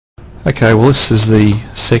Okay, well this is the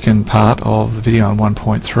second part of the video on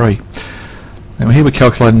 1.3. Now here we're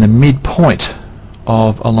calculating the midpoint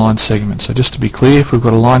of a line segment. So just to be clear, if we've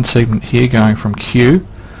got a line segment here going from Q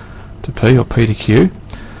to P or P to Q,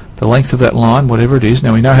 the length of that line, whatever it is,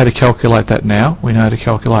 now we know how to calculate that now. We know how to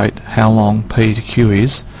calculate how long P to Q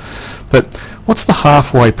is. But what's the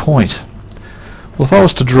halfway point? Well, if I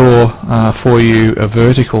was to draw for you a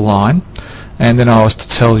vertical line, and then I was to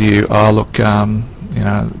tell you, oh look, you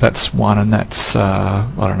know, that's 1 and that's, I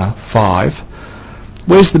don't know, 5.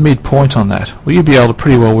 Where's the midpoint on that? Well, you'd be able to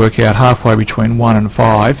pretty well work out halfway between 1 and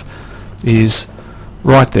 5 is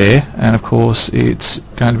right there, and of course it's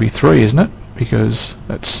going to be 3, isn't it? Because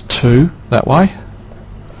that's 2 that way,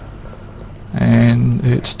 and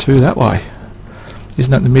it's 2 that way.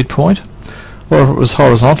 Isn't that the midpoint? Or if it was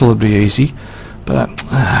horizontal it'd be easy, but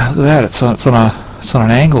look at that, it's on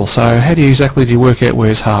an angle, so how do you work out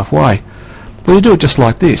where's halfway? Well, you do it just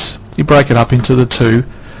like this. You break it up into the two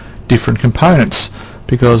different components,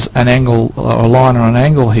 because an angle, a line on an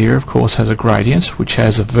angle here of course has a gradient which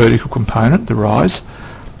has a vertical component, the rise,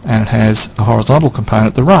 and it has a horizontal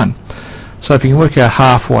component, the run. So if you can work out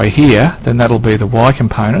halfway here, then that'll be the y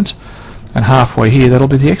component, and halfway here that'll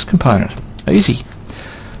be the x component. Easy.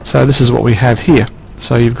 So this is what we have here.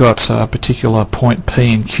 So you've got a particular point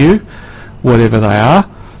P and Q, whatever they are,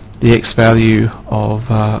 the x value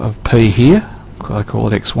of P here, I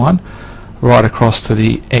call it x1, right across to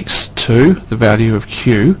the x2, the value of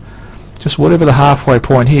Q. Just whatever the halfway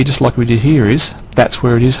point here, just like we did here, is, that's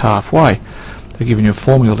where it is halfway. They're giving you a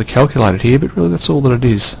formula to calculate it here, but really that's all that it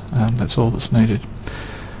is. That's all that's needed.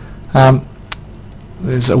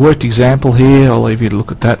 There's a worked example here. I'll leave you to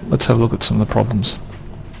look at that. Let's have a look at some of the problems.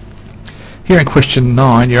 Here in question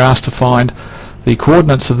 9, you're asked to find the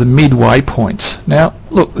coordinates of the midway points. Now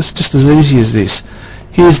look, it's just as easy as this.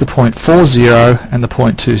 Here's the point 40 and the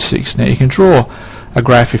point 26. Now you can draw a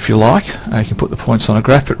graph if you like. You can put the points on a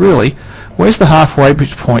graph, but really, where's the halfway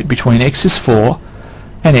point between x is 4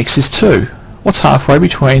 and x is 2? What's halfway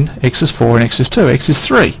between x is 4 and x is 2? X is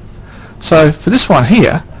 3. So for this one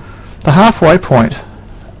here, the halfway point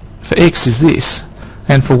for x is this,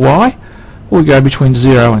 and for y, we go between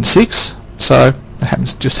 0 and 6. So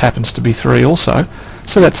it just happens to be 3 also.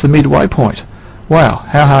 So that's the midway point. Wow,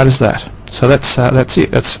 how hard is that? So that's it.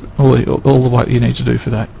 That's all the what you need to do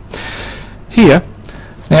for that. Here,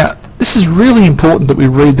 now this is really important that we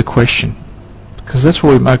read the question, because that's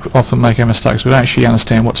where we often make our mistakes. We don't actually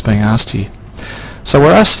understand what's being asked here. So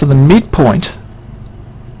we're asked for the midpoint,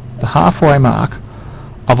 the halfway mark,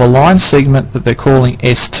 of a line segment that they're calling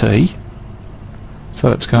ST.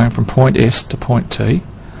 So it's going from point S to point T.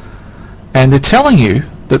 And they're telling you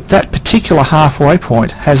that that particular halfway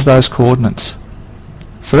point has those coordinates.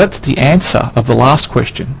 So that's the answer of the last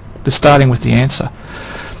question. They're starting with the answer.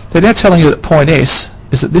 They're now telling you that point S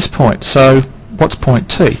is at this point. So what's point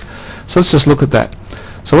T? So let's just look at that.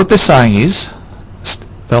 So what they're saying is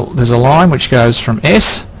there's a line which goes from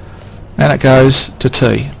S and it goes to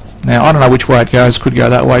T. Now I don't know which way it goes. Could go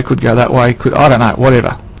that way, could go that way, I don't know,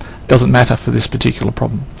 whatever. Doesn't matter for this particular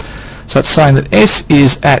problem. So it's saying that S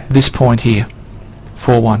is at this point here,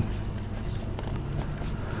 4, 1.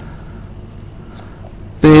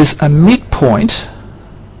 There's a midpoint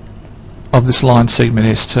of this line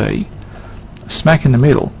segment ST, smack in the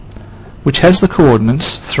middle, which has the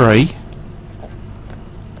coordinates 3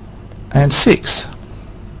 and 6.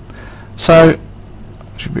 So,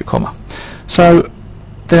 should be a comma. So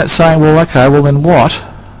then it's saying, well, okay, well then what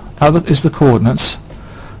is the coordinates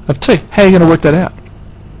of T? How are you going to work that out?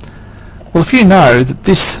 Well, if you know that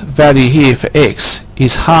this value here for x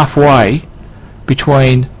is halfway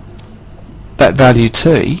between that value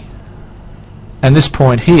T, and this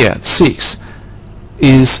point here, 6,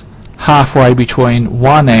 is halfway between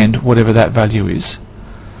 1 and whatever that value is.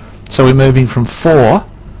 So we're moving from 4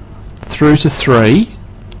 through to 3,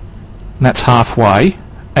 and that's halfway,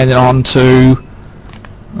 and then on to,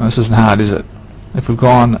 well, this isn't hard, is it? If we've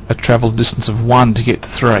gone a travelled distance of 1 to get to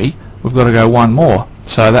 3, we've got to go 1 more.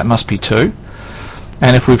 So that must be 2.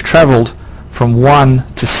 And if we've travelled from 1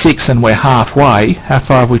 to 6 and we're halfway, how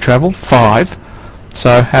far have we travelled? 5.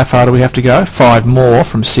 So how far do we have to go? 5 more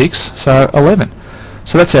from 6, so 11.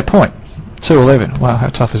 So that's our point, 2, 11. Wow, how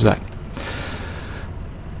tough is that?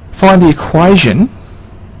 Find the equation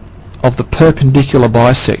of the perpendicular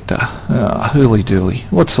bisector. Oh, hooly-dooly.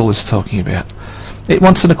 What's all this talking about? It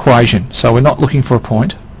wants an equation, so we're not looking for a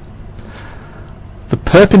point. The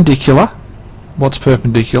perpendicular, what's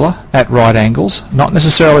perpendicular? At right angles, not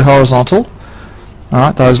necessarily horizontal.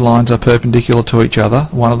 Alright, those lines are perpendicular to each other.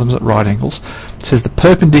 One of them's at right angles. It says the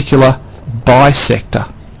perpendicular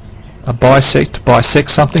bisector. A bisect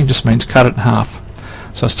something just means cut it in half.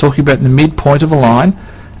 So it's talking about the midpoint of a line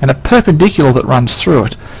and a perpendicular that runs through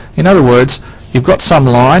it. In other words, you've got some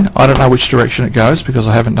line, I don't know which direction it goes because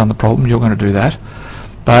I haven't done the problem, you're going to do that,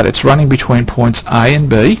 but it's running between points A and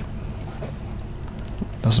B,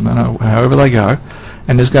 doesn't matter however they go,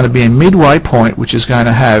 and there's going to be a midway point which is going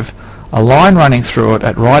to have a line running through it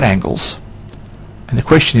at right angles, and the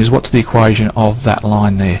question is, what's the equation of that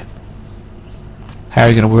line there? How are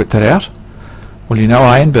you going to work that out? Well, you know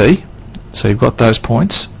A and B, so you've got those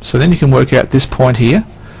points, so then you can work out this point here.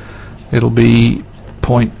 It'll be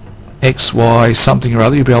point X, Y, something or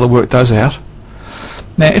other. You'll be able to work those out.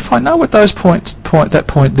 Now, if I know what those that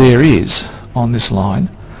point there is on this line,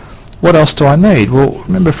 what else do I need? Well,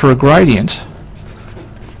 remember, for a gradient,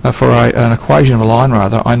 an equation of a line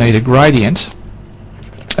rather, I need a gradient,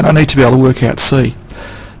 and I need to be able to work out C.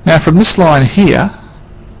 Now, from this line here,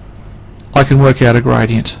 I can work out a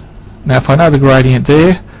gradient. Now, if I know the gradient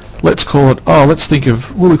there, let's call it, let's think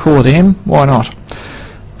of, will we call it M? Why not?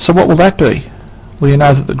 So what will that be? Well, you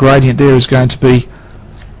know that the gradient there is going to be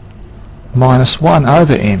minus 1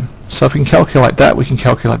 over M. So if we can calculate that, we can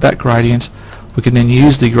calculate that gradient. We can then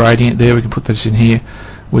use the gradient there, we can put this in here.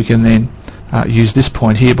 We can then use this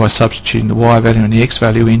point here by substituting the Y value and the X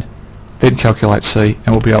value in, then calculate C, and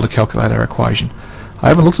we'll be able to calculate our equation. I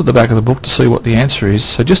haven't looked at the back of the book to see what the answer is,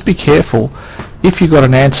 so just be careful. If you've got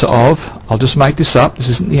an answer of, I'll just make this up, this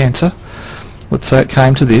isn't the answer, let's say it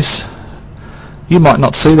came to this, you might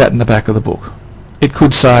not see that in the back of the book. It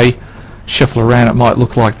could say, shuffle around, it might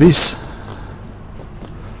look like this,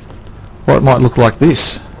 or it might look like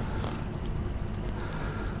this,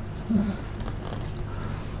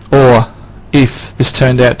 or if this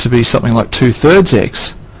turned out to be something like 2/3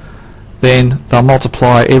 X, then they'll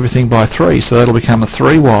multiply everything by 3, so that'll become a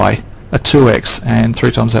 3y, a 2x, and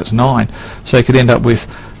 3 times that's 9. So you could end up with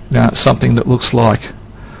something that looks like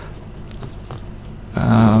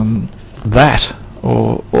that,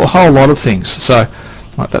 or a whole lot of things. So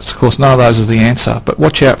that's, of course, none of those is the answer, but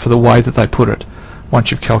watch out for the way that they put it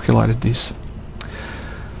once you've calculated this.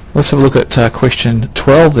 Let's have a look at question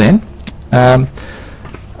 12 then.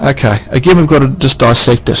 Okay, again we've got to just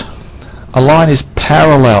dissect it. A line is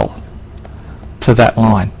parallel to that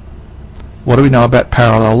line. What do we know about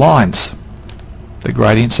parallel lines? The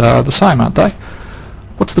gradients are the same, aren't they?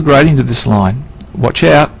 What's the gradient of this line? Watch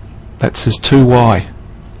out, that says 2y.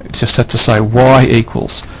 It just has to say y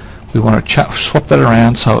equals. We want to swap that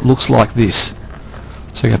around so it looks like this.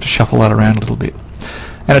 So you have to shuffle that around a little bit.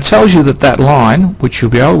 And it tells you that that line, which you'll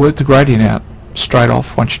be able to work the gradient out straight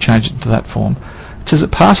off once you change it into that form, it says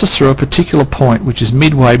it passes through a particular point which is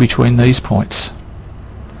midway between these points.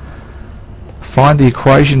 Find the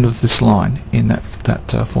equation of this line in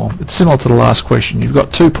that form. It's similar to the last question. You've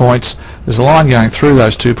got 2 points, there's a line going through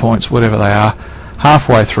those 2 points, whatever they are,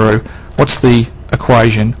 halfway through. What's the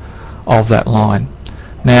equation of that line?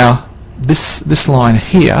 Now, this line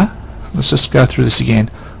here, let's just go through this again.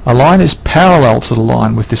 A line is parallel to the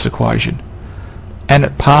line with this equation, and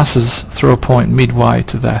it passes through a point midway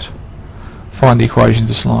to that. Find the equation of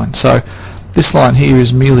this line. So this line here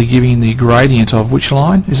is merely giving the gradient of which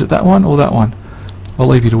line? Is it that one or that one? I'll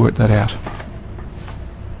leave you to work that out.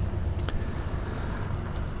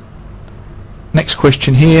 Next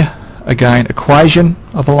question here, again, equation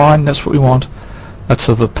of a line, that's what we want. That's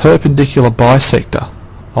of the perpendicular bisector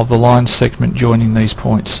of the line segment joining these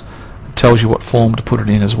points. It tells you what form to put it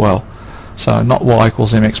in as well. So not y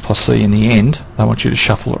equals mx plus c in the end, they want you to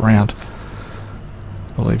shuffle it around.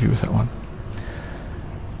 I'll leave you with that one.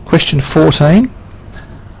 Question 14,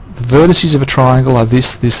 the vertices of a triangle are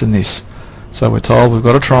this, this and this. So we're told we've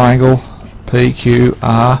got a triangle, P, Q,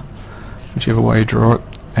 R, whichever way you draw it,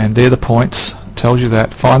 and they're the points. It tells you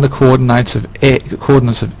that. Find the coordinates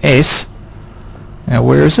of S. Now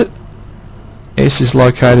where is it? S is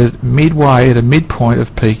located midway at a midpoint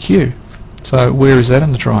of PQ. So where is that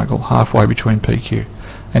in the triangle? Halfway between PQ.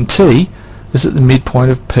 And T is at the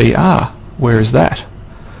midpoint of PR. Where is that?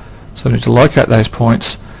 So we need to locate those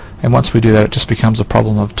points, and once we do that it just becomes a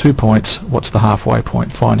problem of 2 points. What's the halfway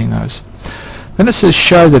point? Finding those. Then it says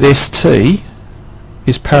show that ST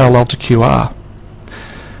is parallel to QR.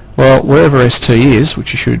 Well, wherever ST is,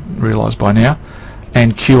 which you should realise by now,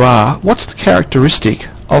 and QR, what's the characteristic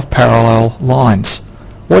of parallel lines?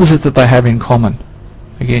 What is it that they have in common?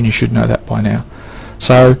 Again, you should know that by now.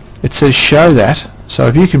 So it says show that. So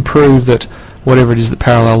if you can prove that whatever it is that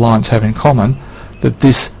parallel lines have in common, that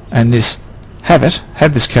this and this have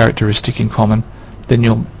this characteristic in common, then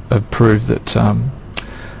you'll have proved that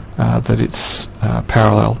that it's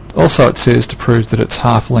parallel. Also, it says to prove that it's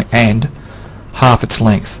half its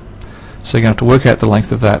length. So you're going to have to work out the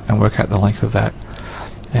length of that and work out the length of that,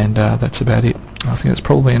 and that's about it. I think that's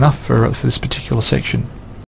probably enough for this particular section.